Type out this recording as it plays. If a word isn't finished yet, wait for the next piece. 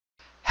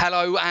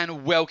Hello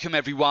and welcome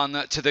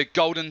everyone to the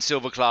Gold and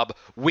Silver Club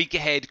Week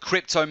Ahead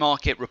Crypto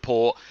Market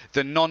Report,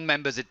 the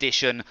non-members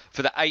edition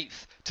for the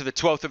 8th to the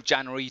 12th of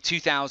January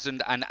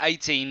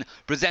 2018,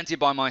 presented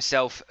by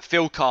myself,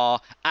 Phil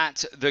Carr,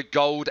 at the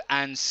Gold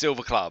and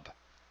Silver Club.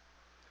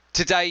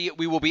 Today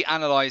we will be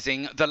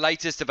analysing the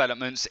latest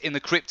developments in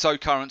the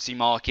cryptocurrency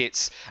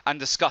markets and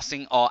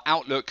discussing our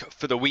outlook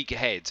for the week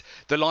ahead.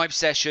 The live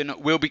session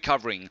will be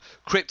covering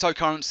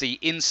cryptocurrency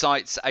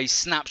insights, a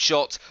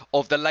snapshot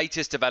of the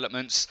latest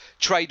developments,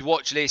 trade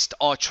watch list,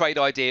 our trade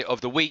idea of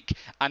the week,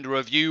 and a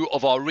review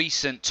of our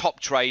recent top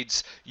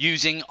trades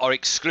using our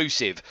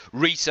exclusive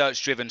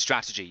research-driven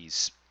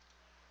strategies.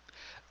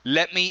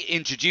 Let me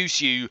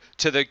introduce you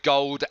to the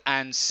Gold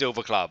and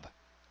Silver Club.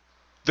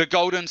 The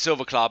Gold and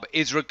Silver Club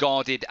is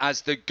regarded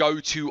as the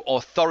go-to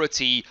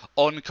authority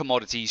on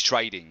commodities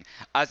trading.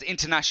 As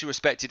internationally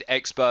respected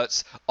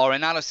experts, our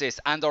analysis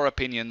and our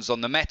opinions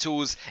on the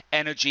metals,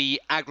 energy,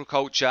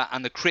 agriculture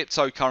and the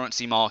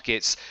cryptocurrency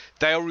markets,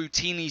 they are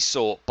routinely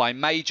sought by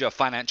major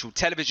financial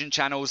television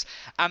channels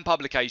and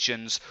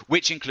publications,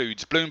 which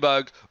includes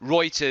Bloomberg,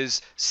 Reuters,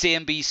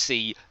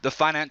 CNBC, the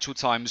Financial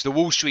Times, the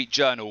Wall Street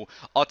Journal.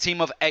 Our team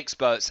of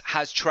experts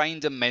has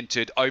trained and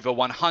mentored over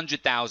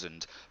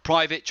 100,000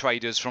 private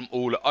traders from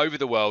all over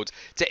the world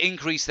to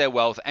increase their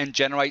wealth and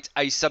generate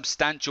a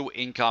substantial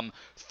income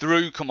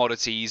through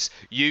commodities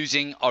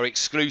using our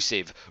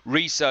exclusive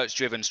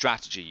research-driven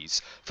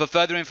strategies. For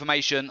further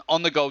information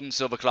on the Gold and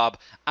Silver Club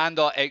and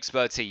our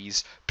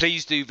expertise,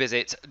 please do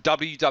visit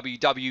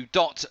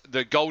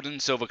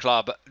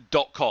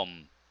www.thegoldandsilverclub.com.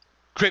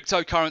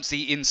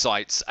 Cryptocurrency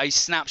Insights, a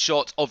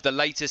snapshot of the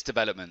latest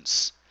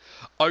developments.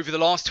 Over the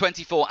last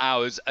 24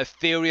 hours,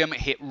 Ethereum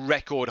hit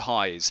record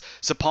highs,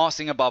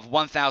 surpassing above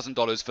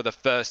 $1,000 for the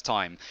first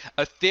time.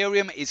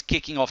 Ethereum is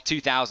kicking off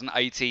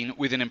 2018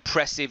 with an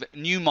impressive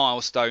new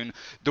milestone.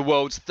 The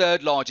world's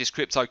third largest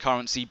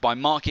cryptocurrency by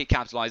market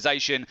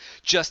capitalization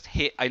just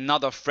hit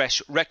another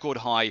fresh record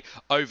high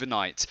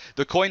overnight.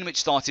 The coin,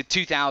 which started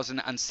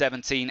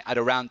 2017 at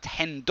around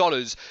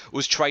 $10,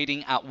 was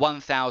trading at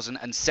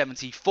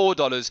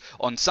 $1,074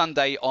 on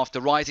Sunday after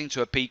rising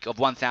to a peak of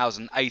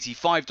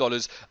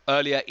 $1,085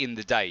 earlier in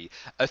the day.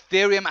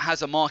 Ethereum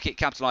has a market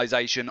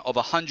capitalization of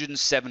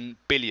 107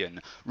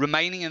 billion,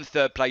 remaining in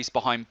third place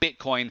behind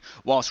Bitcoin,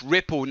 whilst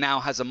Ripple now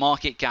has a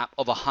market cap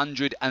of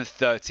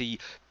 130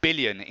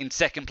 billion in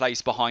second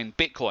place behind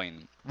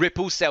Bitcoin.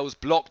 Ripple sells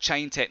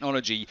blockchain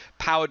technology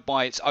powered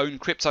by its own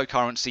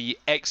cryptocurrency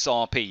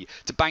XRP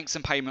to banks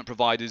and payment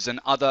providers and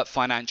other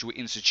financial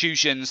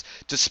institutions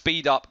to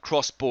speed up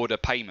cross-border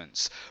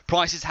payments.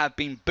 Prices have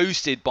been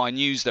boosted by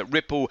news that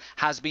Ripple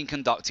has been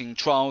conducting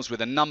trials with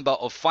a number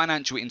of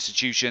financial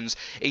institutions,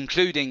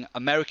 including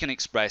American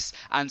Express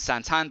and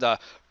Santander.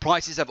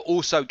 Prices have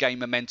also gained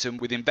momentum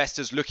with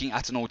investors looking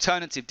at an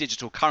alternative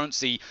digital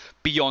currency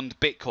beyond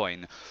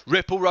Bitcoin.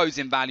 Ripple rose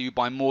in value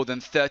by more than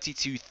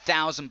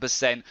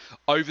 32,000%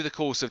 over the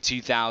course of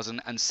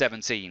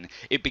 2017.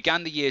 It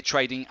began the year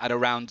trading at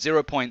around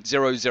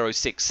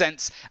 0.006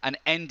 cents and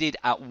ended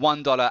at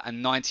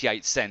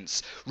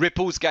 $1.98.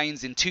 Ripple's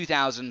gains in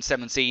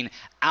 2017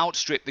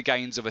 outstripped the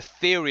gains of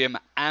Ethereum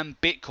and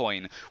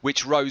Bitcoin,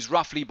 which rose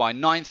roughly by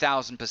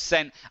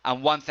 9,000%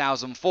 and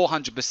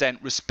 1,400%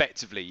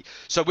 respectively.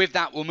 So with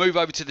that, we'll move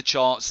over to the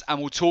charts and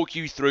we'll talk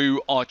you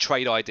through our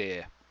trade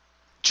idea.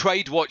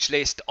 Trade watch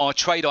list, our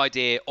trade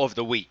idea of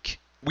the week.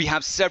 We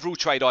have several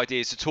trade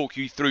ideas to talk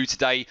you through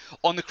today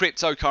on the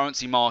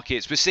cryptocurrency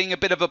markets. We're seeing a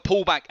bit of a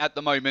pullback at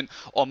the moment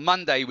on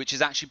Monday, which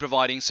is actually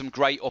providing some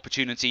great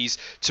opportunities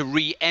to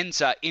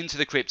re-enter into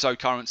the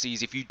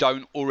cryptocurrencies if you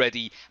don't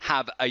already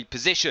have a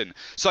position.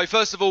 So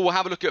first of all, we'll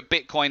have a look at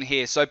Bitcoin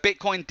here. So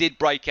Bitcoin did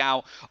break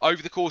out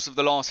over the course of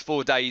the last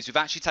 4 days. We've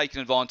actually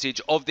taken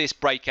advantage of this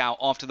breakout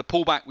after the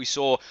pullback we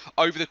saw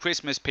over the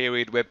Christmas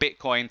period where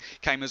Bitcoin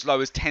came as low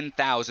as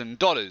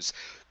 $10,000.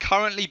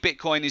 Currently,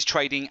 Bitcoin is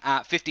trading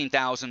at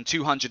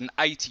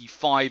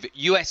 $15,285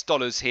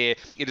 US here.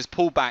 It has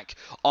pulled back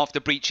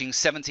after breaching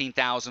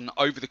 17,000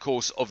 over the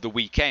course of the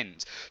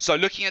weekend. So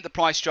looking at the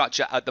price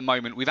structure at the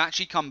moment, we've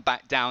actually come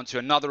back down to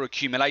another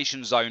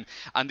accumulation zone,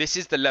 and this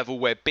is the level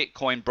where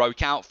Bitcoin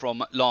broke out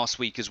from last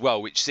week as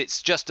well, which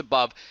sits just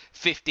above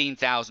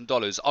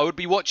 $15,000. I would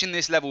be watching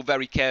this level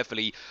very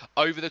carefully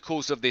over the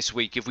course of this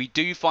week. If we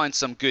do find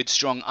some good,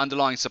 strong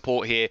underlying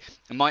support here,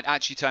 it might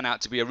actually turn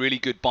out to be a really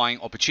good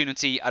buying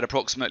opportunity at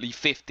approximately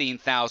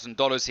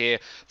 $15,000 here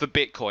for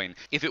Bitcoin.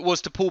 If it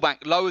was to pull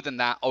back lower than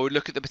that, I would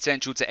look at the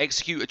potential to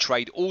execute a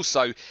trade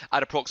also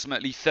at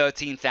approximately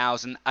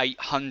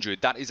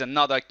 13,800. That is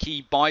another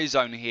key buy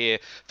zone here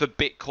for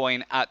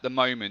Bitcoin at the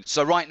moment.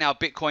 So right now,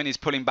 Bitcoin is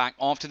pulling back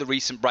after the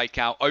recent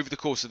breakout over the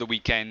course of the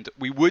weekend.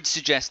 We would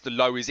suggest the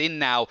low is in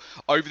now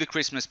over the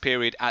Christmas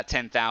period at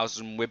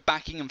 10,000. We're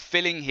backing and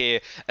filling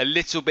here a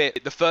little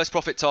bit. The first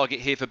profit target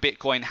here for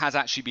Bitcoin has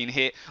actually been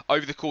hit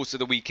over the course of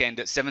the weekend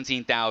at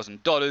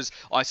 $17,000.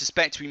 I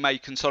suspect we may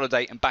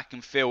consolidate and back back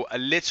and fill a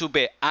little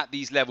bit at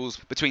these levels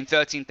between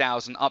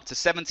 13,000 up to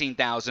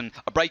 17,000,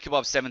 a break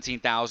above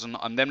 17,000.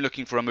 I'm then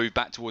looking for a move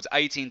back towards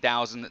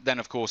 18,000, then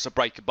of course a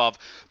break above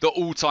the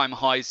all-time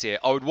highs here.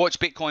 I would watch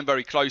Bitcoin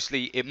very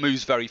closely. It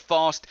moves very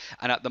fast,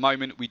 and at the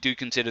moment we do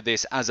consider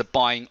this as a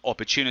buying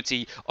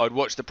opportunity. I would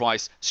watch the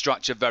price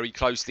structure very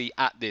closely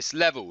at this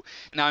level.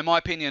 Now, in my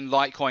opinion,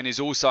 Litecoin is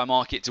also a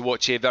market to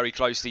watch here very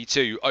closely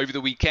too. Over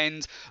the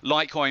weekend,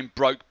 Litecoin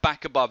broke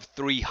back above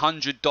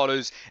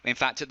 $300. In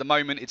fact, at the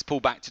moment it's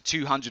pulled back to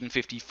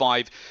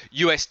 255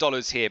 US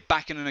dollars here,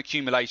 back in an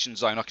accumulation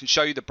zone. I can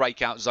show you the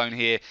breakout zone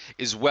here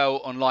as well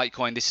on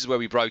Litecoin. This is where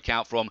we broke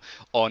out from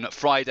on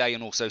Friday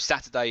and also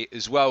Saturday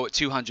as well at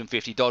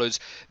 $250.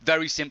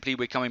 Very simply,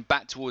 we're coming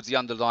back towards the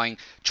underlying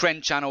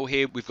trend channel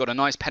here. We've got a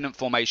nice pennant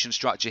formation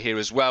structure here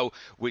as well,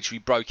 which we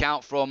broke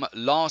out from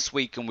last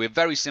week, and we're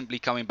very simply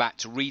coming back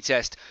to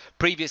retest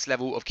previous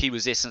level of key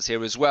resistance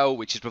here as well,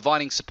 which is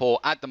providing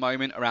support at the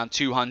moment around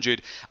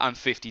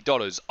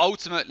 $250.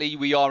 Ultimately,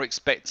 we are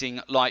expecting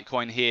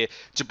Litecoin here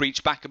to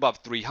breach back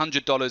above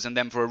 $300 and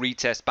then for a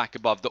retest back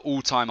above the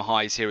all-time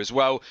highs here as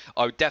well.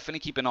 I would definitely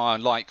keep an eye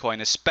on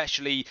Litecoin,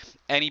 especially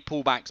any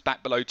pullbacks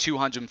back below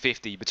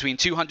 250. Between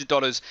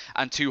 $200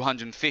 and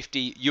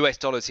 250 US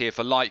dollars here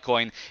for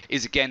Litecoin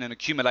is again an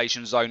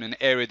accumulation zone, an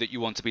area that you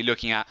want to be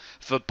looking at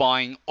for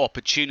buying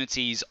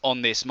opportunities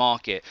on this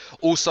market.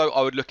 Also,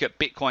 I would look at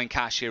Bitcoin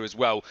Cash here as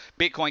well.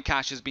 Bitcoin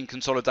Cash has been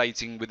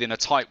consolidating within a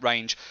tight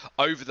range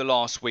over the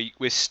last week.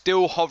 We're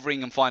still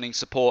hovering and finding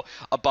support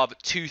above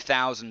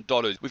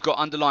 $2,000. We've got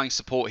underlying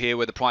support here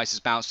where the price has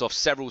bounced off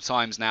several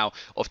times now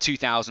of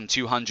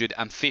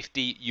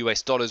 2,250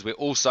 US dollars. We're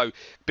also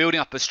building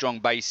up a strong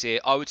base here.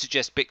 I would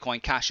suggest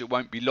Bitcoin Cash, it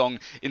won't be long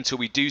until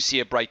we do see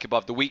a break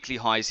above the weekly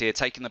highs here,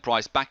 taking the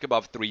price back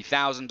above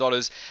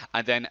 $3,000,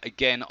 and then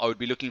again I would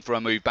be looking for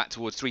a move back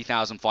towards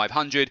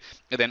 3,500,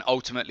 and then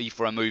ultimately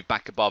for a move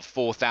back above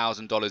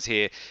 $4,000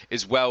 here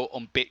as well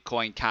on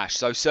Bitcoin Cash.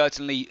 So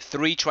certainly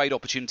 3 trade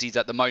opportunities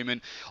at the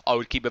moment I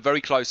would keep a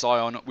very close eye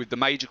on with the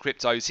major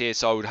cryptos here.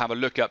 So I would have a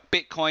look at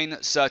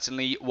Bitcoin,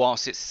 certainly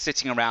whilst it's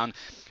sitting around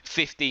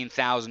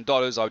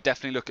 $15,000. I would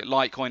definitely look at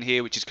Litecoin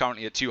here, which is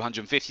currently at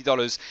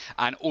 $250,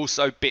 and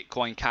also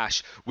Bitcoin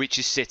Cash, which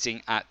is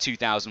sitting at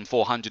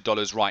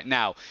 $2,400 right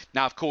now.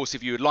 Now, of course,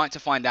 if you would like to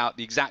find out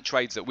the exact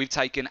trades that we've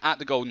taken at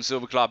the Gold and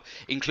Silver Club,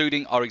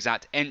 including our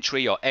exact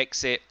entry or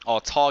exit, our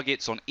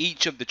targets on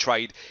each of the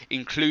trade,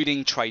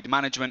 including trade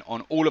management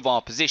on all of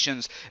our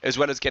positions, as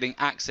well as getting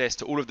access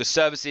to all of the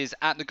services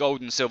at the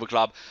Gold and Silver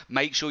Club,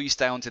 make sure you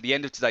stay on to the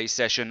end of today's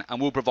session, and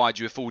we'll provide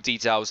you with full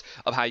details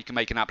of how you can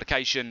make an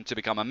application to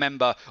become a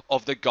member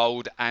of the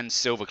Gold and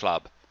Silver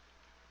Club.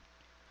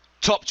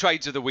 Top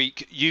trades of the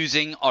week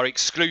using our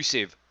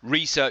exclusive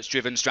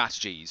research-driven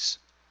strategies.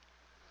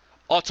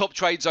 Our top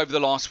trades over the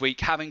last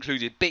week have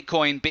included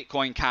Bitcoin,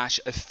 Bitcoin Cash,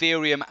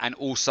 Ethereum, and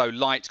also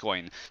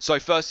Litecoin. So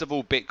first of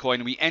all,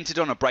 Bitcoin, we entered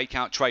on a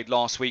breakout trade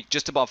last week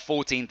just above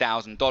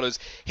 $14,000,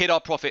 hit our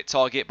profit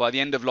target by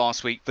the end of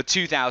last week for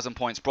 2,000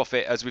 points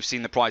profit, as we've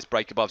seen the price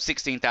break above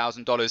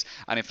 $16,000,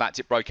 and in fact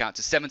it broke out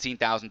to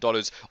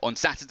 $17,000 on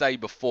Saturday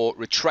before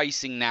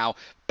retracing now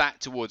back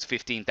towards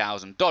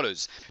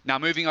 $15,000. Now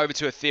moving over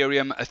to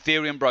Ethereum,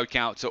 Ethereum broke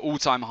out to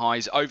all-time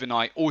highs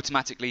overnight,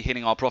 automatically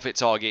hitting our profit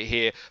target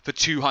here for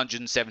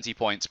 270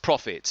 points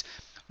profit.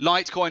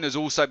 Litecoin has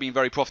also been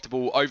very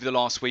profitable over the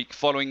last week,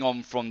 following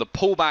on from the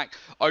pullback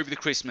over the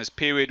Christmas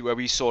period where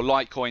we saw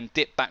Litecoin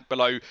dip back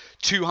below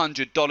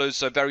 $200.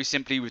 So very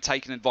simply, we've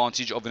taken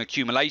advantage of an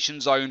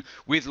accumulation zone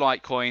with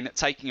Litecoin,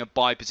 taking a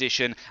buy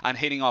position and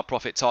hitting our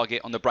profit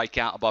target on the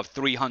breakout above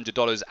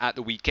 $300 at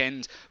the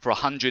weekend for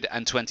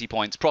 120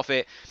 points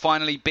profit.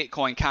 Finally,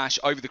 Bitcoin Cash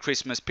over the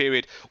Christmas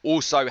period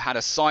also had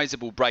a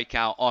sizable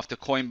breakout after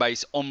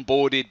Coinbase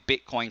onboarded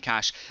Bitcoin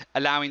Cash,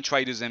 allowing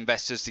traders and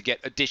investors to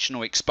get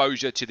additional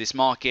exposure to this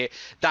market.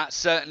 That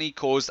certainly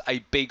caused a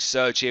big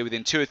surge here.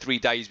 Within 2 or 3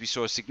 days, we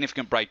saw a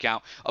significant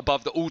breakout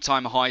above the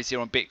all-time highs here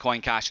on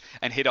Bitcoin Cash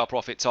and hit our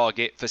profit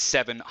target for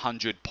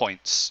 700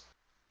 points.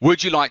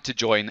 Would you like to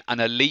join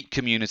an elite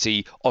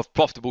community of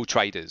profitable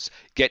traders,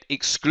 get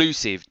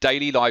exclusive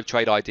daily live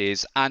trade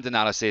ideas and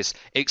analysis,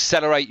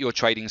 accelerate your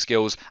trading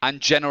skills,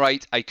 and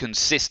generate a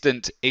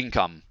consistent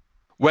income?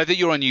 Whether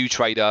you're a new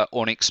trader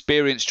or an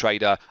experienced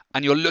trader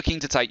and you're looking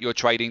to take your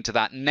trading to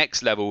that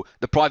next level,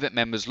 the Private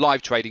Members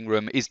Live Trading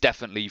Room is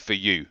definitely for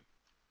you.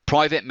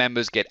 Private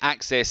members get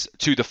access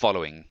to the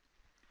following.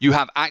 You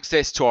have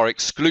access to our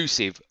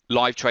exclusive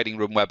live trading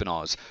room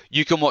webinars.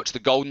 You can watch the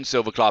Gold and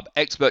Silver Club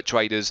expert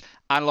traders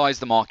analyze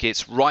the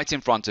markets right in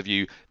front of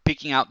you,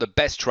 picking out the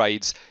best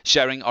trades,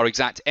 sharing our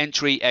exact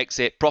entry,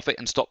 exit, profit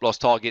and stop loss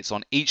targets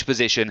on each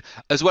position,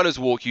 as well as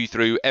walk you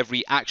through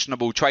every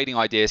actionable trading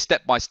idea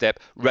step by step,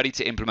 ready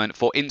to implement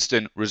for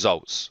instant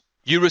results.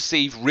 You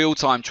receive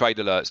real-time trade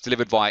alerts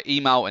delivered via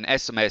email and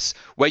SMS,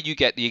 where you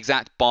get the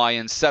exact buy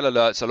and sell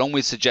alerts along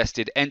with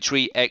suggested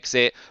entry,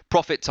 exit,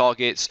 profit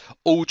targets.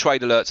 All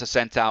trade alerts are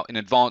sent out in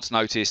advance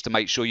notice to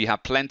make sure you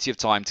have plenty of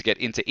time to get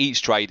into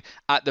each trade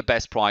at the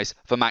best price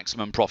for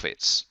maximum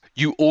profits.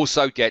 You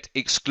also get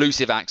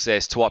exclusive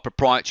access to our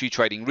proprietary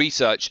trading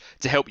research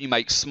to help you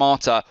make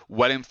smarter,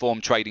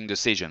 well-informed trading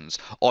decisions.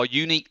 Our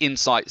unique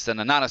insights and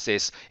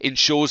analysis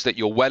ensures that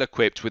you're well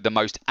equipped with the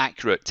most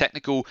accurate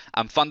technical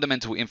and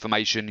fundamental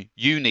information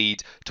you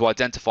need to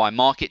identify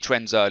market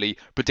trends early,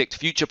 predict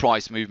future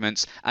price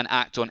movements, and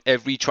act on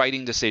every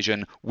trading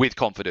decision with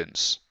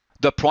confidence.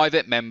 The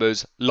private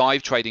members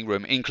live trading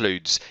room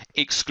includes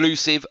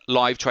exclusive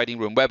live trading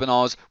room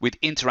webinars with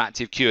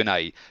interactive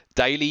Q&A,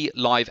 daily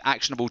live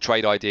actionable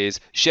trade ideas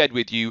shared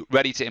with you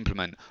ready to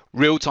implement,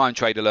 real-time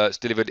trade alerts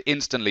delivered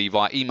instantly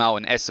via email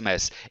and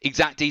SMS,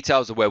 exact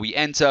details of where we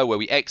enter, where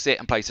we exit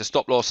and place a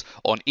stop loss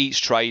on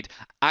each trade,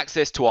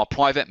 access to our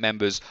private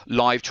members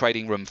live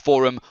trading room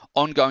forum,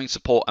 ongoing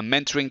support and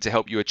mentoring to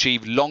help you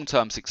achieve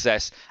long-term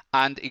success,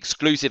 and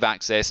exclusive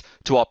access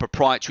to our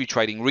proprietary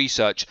trading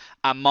research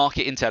and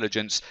market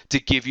intelligence to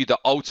give you the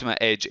ultimate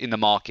edge in the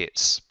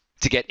markets.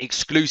 To get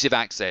exclusive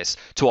access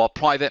to our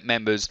private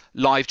members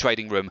live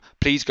trading room,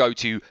 please go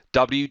to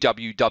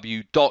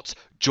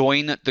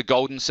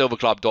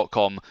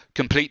www.jointhegoldensilverclub.com,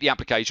 complete the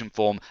application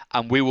form,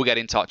 and we will get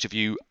in touch with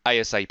you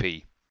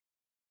ASAP.